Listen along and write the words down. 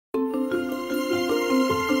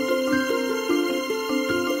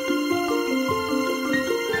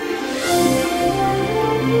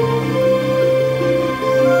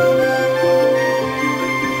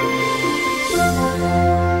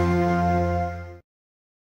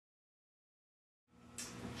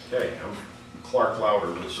Clark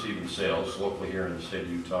Louder with Stephen Sales, locally here in the state of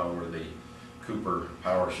Utah, where the Cooper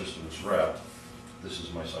Power Systems rep. This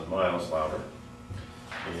is my son Miles Louder,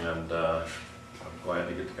 and I'm glad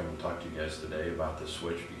to get to come and talk to you guys today about this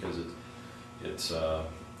switch, because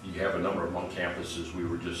you have a number of them on campuses we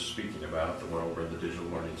were just speaking about. The one over in the Digital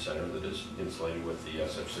Learning Center that is insulated with the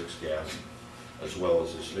SF6 gas, as well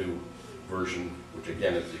as this new version, which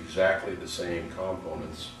again is exactly the same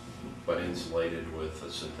components, but insulated with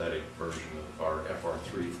a synthetic version of our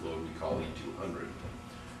FR3 fluid we call E200,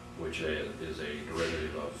 which is a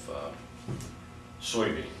derivative of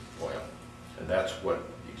soybean oil. And that's what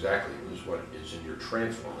exactly is what is in your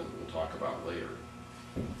transformer that we'll talk about later.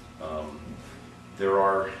 There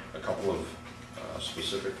are a couple of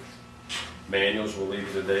specific manuals we'll leave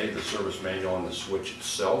you today. The service manual on the switch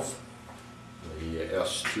itself, the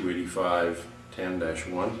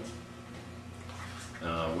S285-10-1,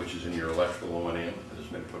 which is in your electrical O&M and has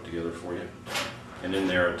been put together for you. And in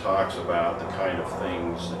there it talks about the kind of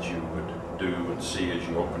things that you would do and see as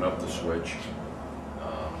you open up the switch.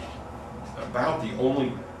 About the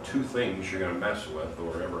only two things you're going to mess with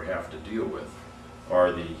or ever have to deal with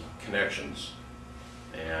are the connections.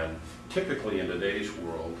 And typically in today's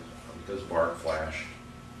world, because of arc flash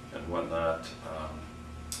and whatnot,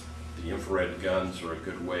 the infrared guns are a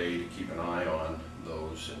good way to keep an eye on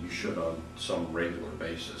those, and you should on some regular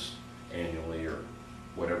basis, annually or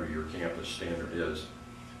whatever your campus standard is,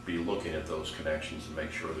 be looking at those connections and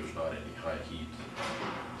make sure there's not any high heat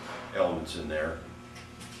elements in there.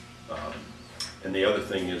 And the other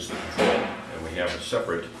thing is the control, and we have a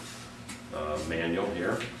separate manual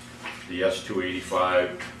here, the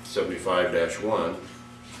S285-75-1,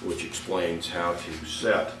 which explains how to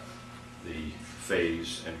set the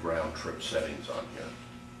phase and ground trip settings on here.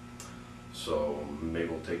 So maybe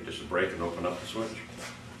we'll take just a break and open up the switch.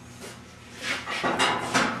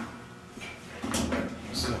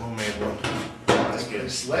 This is a homemade one. That's good.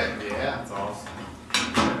 Slick, yeah. That's awesome.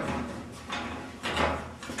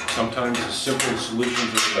 Sometimes the simple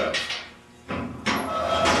solutions are the best.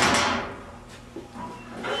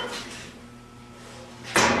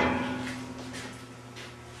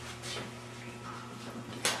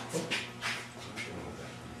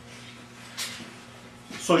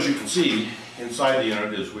 So as you can see, inside the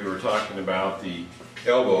unit, as we were talking about, the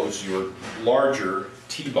elbows, your larger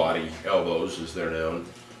T-body elbows, as they're known,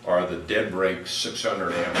 are the dead brake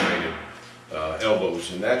 600 amp rated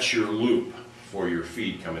elbows, and that's your loop for your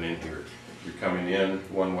feed coming in here. You're coming in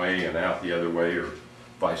one way and out the other way, or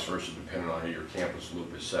vice versa, depending on how your campus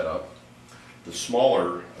loop is set up. The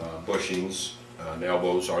smaller bushings and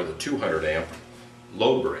elbows are the 200 amp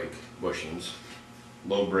low brake bushings.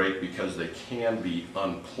 Low brake because they can be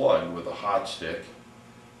unplugged with a hot stick.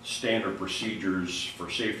 Standard procedures for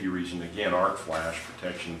safety reason, again, arc flash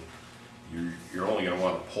protection, you're only going to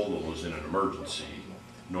want to pull those in an emergency.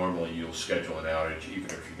 Normally you'll schedule an outage even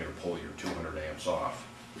if you're going to pull your 200 amps off.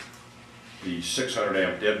 The 600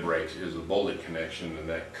 amp dead brakes is a bolted connection, and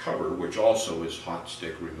that cover, which also is hot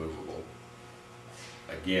stick removable.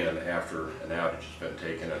 Again, after an outage has been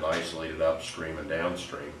taken and isolated upstream and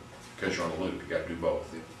downstream, because you're on a loop, you got to do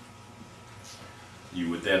both. You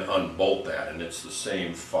would then unbolt that, and it's the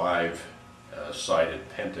same 5-sided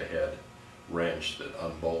pentahead wrench that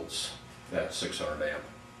unbolts that 600 amp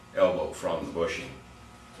elbow from the bushing.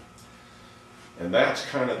 And that's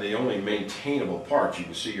kind of the only maintainable part. You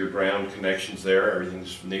can see your ground connections there.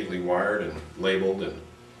 Everything's neatly wired and labeled and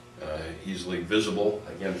easily visible.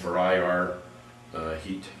 Again, for IR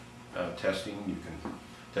heat testing, you can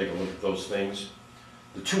take a look at those things.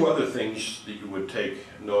 The two other things that you would take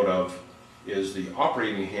note of is the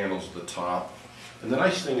operating handles at the top. And the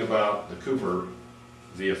nice thing about the Cooper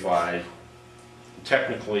VFI,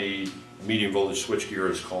 technically medium voltage switchgear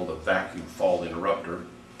is called a vacuum fault interrupter.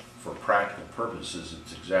 For practical purposes,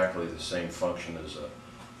 it's exactly the same function as a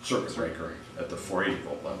circuit breaker at the 480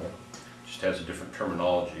 volt level. It just has a different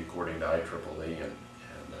terminology according to IEEE and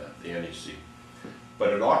the NEC.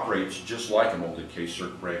 But it operates just like a molded case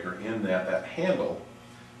circuit breaker in that that handle,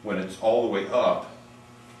 when it's all the way up,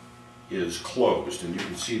 is closed, and you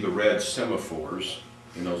can see the red semaphores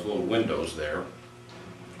in those little windows there,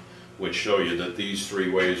 which show you that these three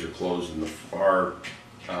ways are closed, and the far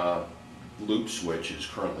loop switch is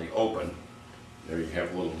currently open. There you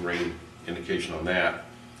have a little green indication on that.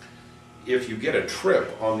 If you get a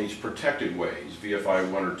trip on these protected ways, VFI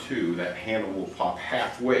 1 or 2, that handle will pop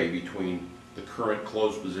halfway between the current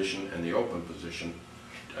closed position and the open position,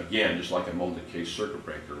 again, just like a molded case circuit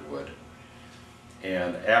breaker would.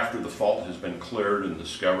 And after the fault has been cleared and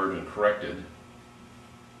discovered and corrected,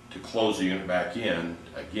 to close the unit back in,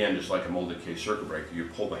 again, just like a molded case circuit breaker, you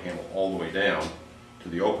pull the handle all the way down to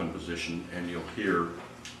the open position, and you'll hear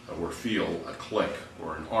or feel a click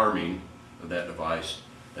or an arming of that device,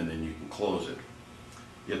 and then you can close it.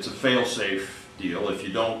 It's a fail-safe deal. If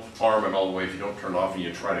you don't arm it all the way, if you don't turn it off and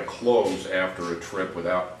you try to close after a trip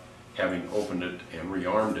without having opened it and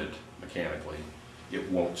rearmed it mechanically, it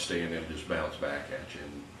won't stay in, it'll just bounce back at you,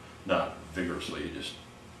 and not vigorously,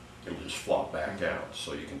 it'll just flop back out.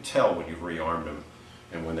 So you can tell when you've rearmed them,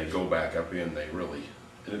 and when they go back up in, they really,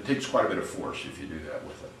 and it takes quite a bit of force if you do that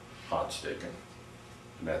with a hot stick,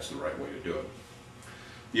 and that's the right way to do it.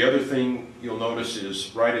 The other thing you'll notice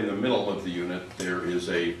is right in the middle of the unit there is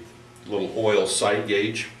a little oil sight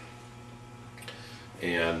gauge,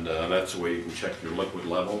 and that's the way you can check your liquid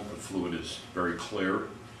level. The fluid is very clear,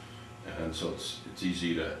 and so it's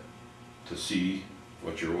easy to see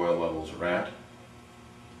what your oil levels are at.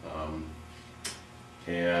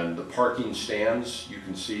 And the parking stands, you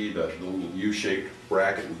can see the little U-shaped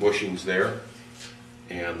bracket and bushings there,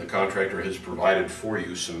 and the contractor has provided for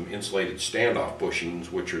you some insulated standoff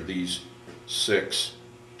bushings, which are these 6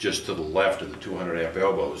 just to the left of the 200 amp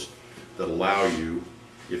elbows, that allow you,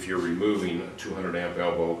 if you're removing a 200 amp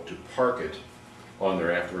elbow, to park it on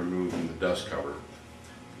there after removing the dust cover.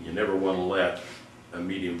 You never want to let a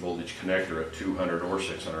medium voltage connector at 200 or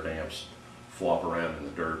 600 amps flop around in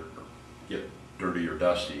the dirt or get dirty or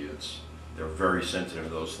dusty. They're very sensitive to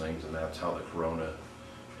those things, and that's how the corona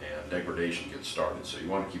and degradation gets started. So you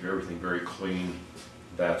want to keep everything very clean.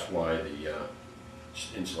 That's why the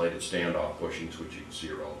insulated standoff bushings, which you can see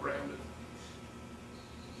are all grounded.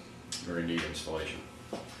 Very neat installation.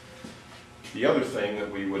 The other thing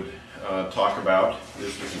that we would talk about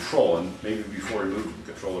is the control, and maybe before we move to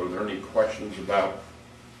the controller, are there any questions about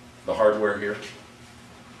the hardware here?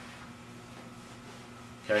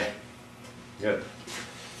 Okay, good.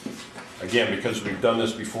 Again, because we've done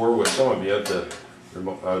this before with some of you at the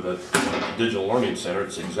Digital Learning Center,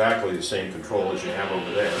 it's exactly the same control as you have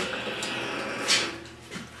over there.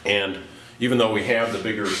 And even though we have the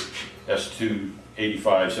bigger S2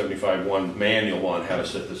 85/75/1 manual on how to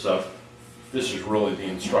set this up, this is really the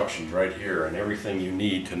instructions right here, and everything you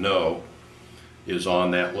need to know is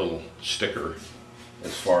on that little sticker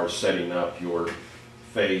as far as setting up your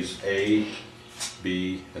phase A,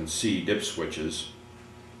 B, and C dip switches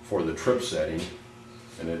for the trip setting.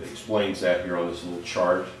 And it explains that here on this little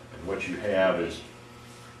chart. And what you have is,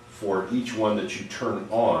 for each one that you turn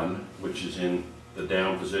on, which is in the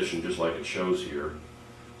down position just like it shows here,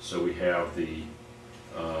 so we have the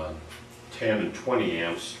 10 and 20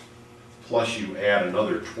 amps, plus you add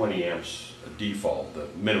another 20 amps default. The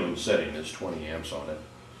minimum setting is 20 amps on it.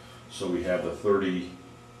 So we have the 30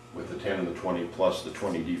 with the 10 and the 20 plus the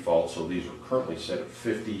 20 default, so these are currently set at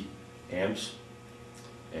 50 amps.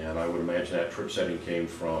 And I would imagine that trip setting came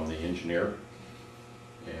from the engineer.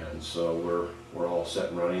 And so we're all set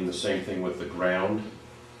and running. The same thing with the ground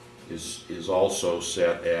is also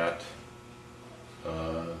set at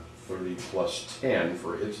 30 plus 10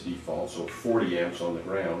 for its default, so 40 amps on the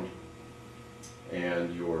ground.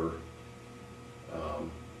 And your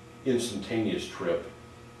instantaneous trip,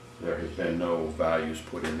 there has been no values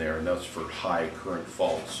put in there, and that's for high current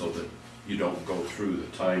faults, so that you don't go through the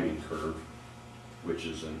timing curve, which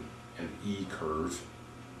is an E curve.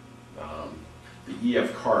 The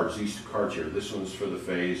EF cards, these 2 cards here, this one's for the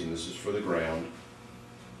phase and this is for the ground,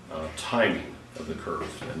 timing of the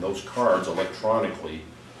curve. And those cards electronically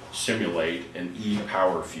simulate an E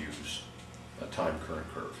power fuse, a time current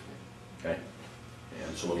curve. Okay?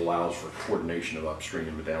 And so it allows for coordination of upstream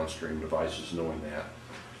and downstream devices knowing that.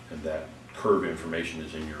 And that curve information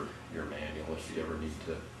is in your manual if you ever need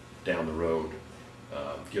to, down the road,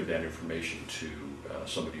 give that information to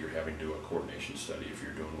somebody you're having do a coordination study if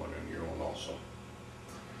you're doing one on your own also.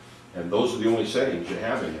 And those are the only settings you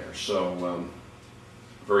have in there. So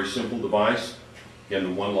very simple device. Again,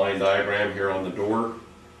 the 1-line diagram here on the door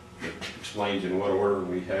that explains in what order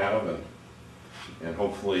we have, and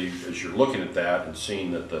hopefully as you're looking at that and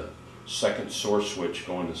seeing that the second source switch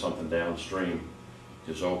going to something downstream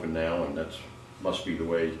is open now, and that must be the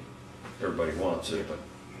way everybody wants it. But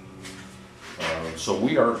so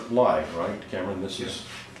we are live, right, Cameron? This is,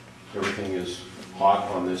 everything is hot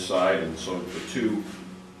on this side, and so the 2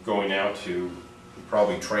 going out to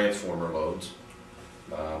probably transformer loads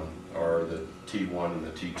are the T1 and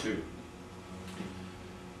the T2.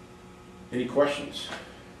 Any questions?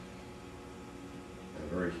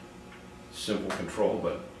 A very simple control,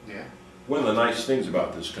 but yeah. One of the nice things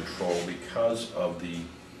about this control, because of the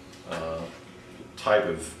type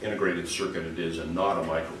of integrated circuit it is and not a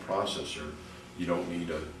microprocessor, You don't need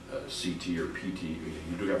a CT or PT.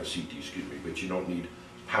 You do have a CT, excuse me, but you don't need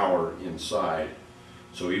power inside.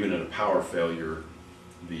 So even in a power failure,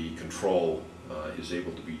 the control is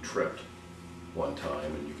able to be tripped one time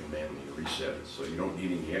and you can manually reset it. So you don't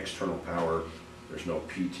need any external power. There's no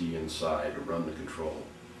PT inside to run the control.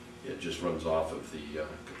 It just runs off of the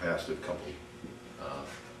capacitive coupled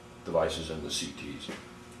devices in the CTs,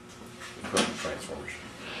 equipment transformers.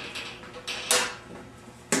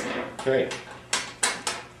 Okay.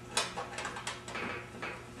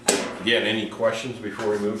 Again, any questions before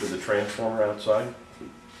we move to the transformer outside?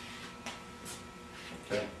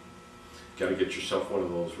 Okay. Got to get yourself one of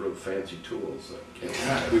those real fancy tools.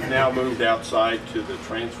 We've now moved outside to the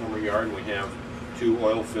transformer yard, and we have two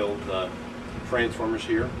oil-filled transformers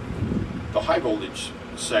here. The high voltage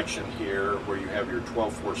section here, where you have your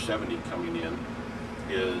 12470 coming in,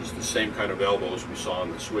 is the same kind of elbows we saw in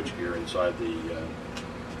the switchgear inside the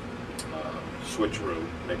switch room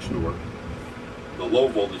next door. The low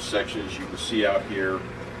voltage section, as you can see out here,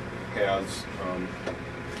 has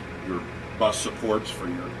your bus supports for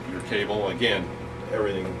your cable. Again,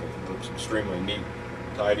 everything looks extremely neat,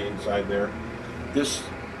 tidy inside there. This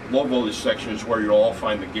low voltage section is where you'll all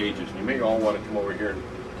find the gauges. You may all want to come over here and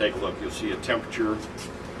take a look. You'll see a temperature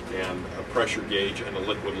and a pressure gauge and a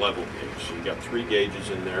liquid level gauge. So you've got 3 gauges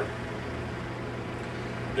in there.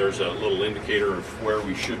 There's a little indicator of where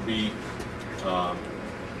we should be,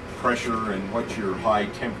 pressure and what your high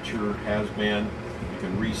temperature has been. You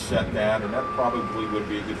can reset that, and that probably would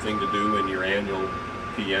be a good thing to do in your annual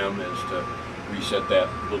PM, is to reset that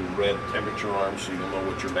little red temperature arm so you'll know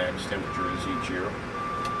what your max temperature is each year.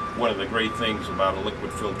 One of the great things about a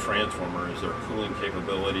liquid filled transformer is their cooling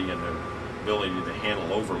capability and their ability to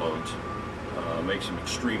handle overloads. Makes them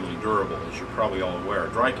extremely durable. As you're probably all aware, a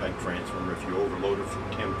dry type transformer, if you overload it for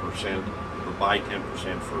 10% or by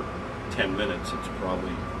 10% for 10 minutes, it's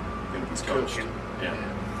probably going to be toast.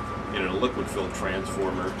 Yeah. In a liquid filled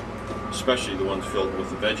transformer, especially the ones filled with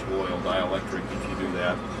the vegetable oil dielectric, if you do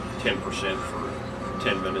that 10% for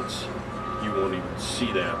 10 minutes, you won't even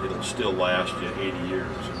see that. It'll still last you 80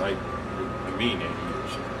 years. And I mean 80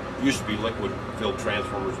 years. It used to be liquid filled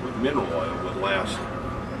transformers with mineral oil would last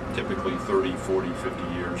typically 30, 40,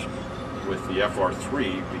 50 years. With the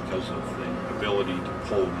FR3, because of the ability to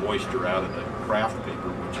pull moisture out of the craft paper,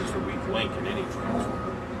 which is the weak link in any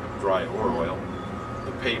transformer, dry or oil,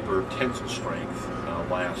 the paper tensile strength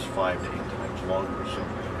lasts 5 to 8 times longer.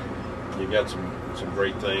 So you got some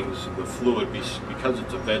great things. The fluid, because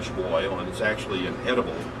it's a vegetable oil and it's actually an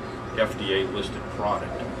edible FDA listed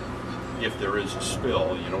product, if there is a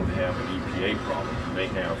spill, you don't have an EPA problem. You may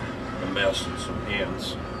have a mess and some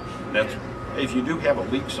ants. And that's, if you do have a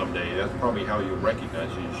leak someday, that's probably how you'll recognize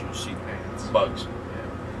it, is you'll see bugs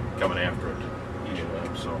coming after it, eating it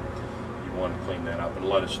up. So you want to clean that up and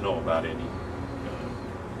let us know about any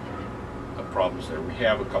problems there. We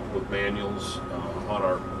have a couple of manuals on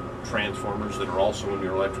our transformers that are also in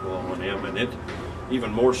your electrical O&M, and it,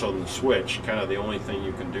 even more so than the switch, kind of the only thing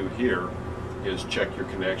you can do here is check your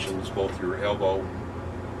connections, both your elbow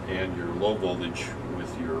and your low voltage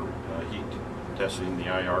with your heat testing, the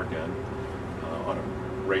IR gun, on a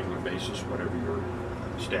regular basis, whatever your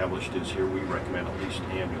established is here. We recommend at least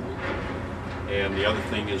annually. And the other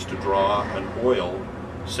thing is to draw an oil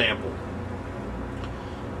sample.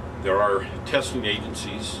 There are testing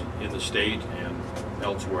agencies in the state and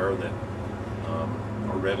elsewhere that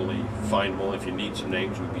are readily findable. If you need some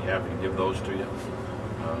names, we'd be happy to give those to you.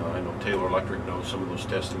 I know Taylor Electric knows some of those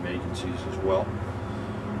testing agencies as well.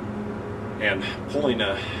 And pulling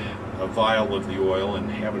a vial of the oil and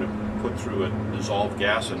having it put through a dissolved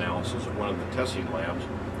gas analysis at one of the testing labs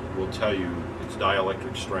will tell you its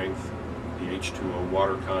dielectric strength, the H2O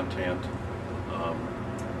water content,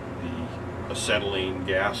 the acetylene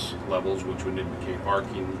gas levels, which would indicate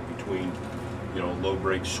arcing between, low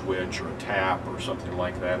break switch or a tap or something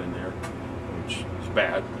like that in there, which is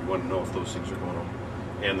bad. You want to know if those things are going on.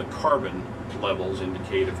 And the carbon levels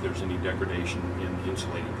indicate if there's any degradation in the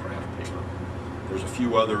insulating craft paper. There's a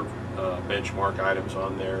few other benchmark items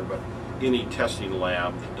on there, but any testing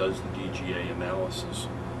lab that does the DGA analysis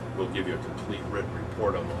will give you a complete written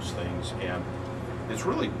report on those things. And it's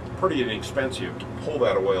really pretty inexpensive to pull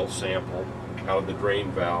that oil sample out of the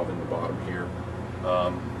drain valve in the bottom here.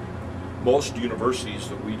 Most universities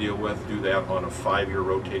that we deal with do that on a 5-year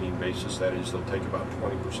rotating basis. That is, they'll take about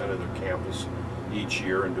 20% of their campus each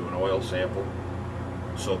year and do an oil sample,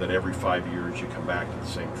 so that every 5 years you come back to the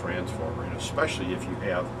same transformer. And especially if you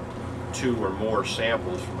have 2 or more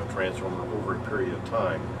samples from a transformer over a period of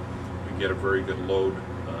time, you get a very good load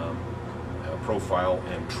profile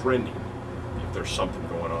and trending if there's something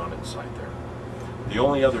going on inside there. The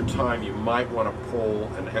only other time you might want to pull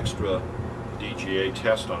an extra DGA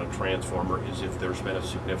test on a transformer is if there's been a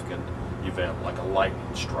significant event, like a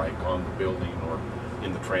lightning strike on the building or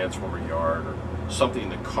in the transformer yard, or something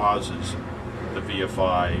that causes the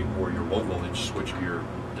VFI or your low voltage switchgear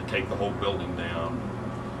to take the whole building down.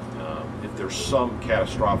 If there's some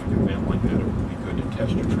catastrophic event like that, it would be good to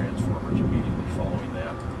test your transformers immediately following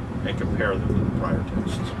that and compare them to the prior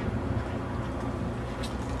tests.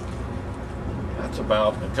 That's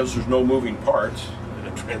about, because there's no moving parts in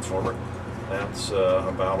a transformer, that's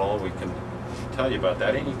about all we can tell you about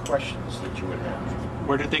that. Any questions that you would have?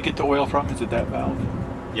 Where did they get the oil from? Is it that valve?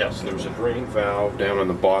 Yes, there's a drain valve down on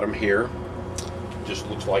the bottom here. Just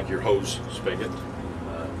looks like your hose spigot.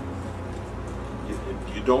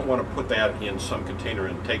 You don't want to put that in some container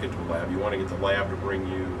and take it to a lab. You want to get the lab to bring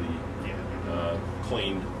you the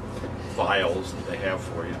clean vials that they have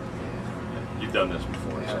for you. You've done this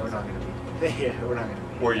before. Yeah, So. we're not gonna be. Yeah, we're not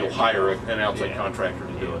gonna be. Or you'll hire an outside Yeah. contractor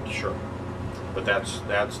to do it, sure. But that's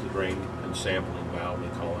the drain and sampling valve, they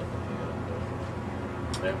call it.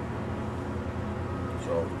 And, yeah.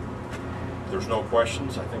 So, if there's no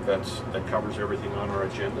questions, I think that covers everything on our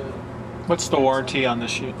agenda. What's the warranty on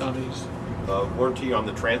these? Warranty on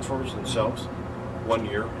the transformers themselves, 1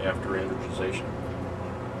 year after energization.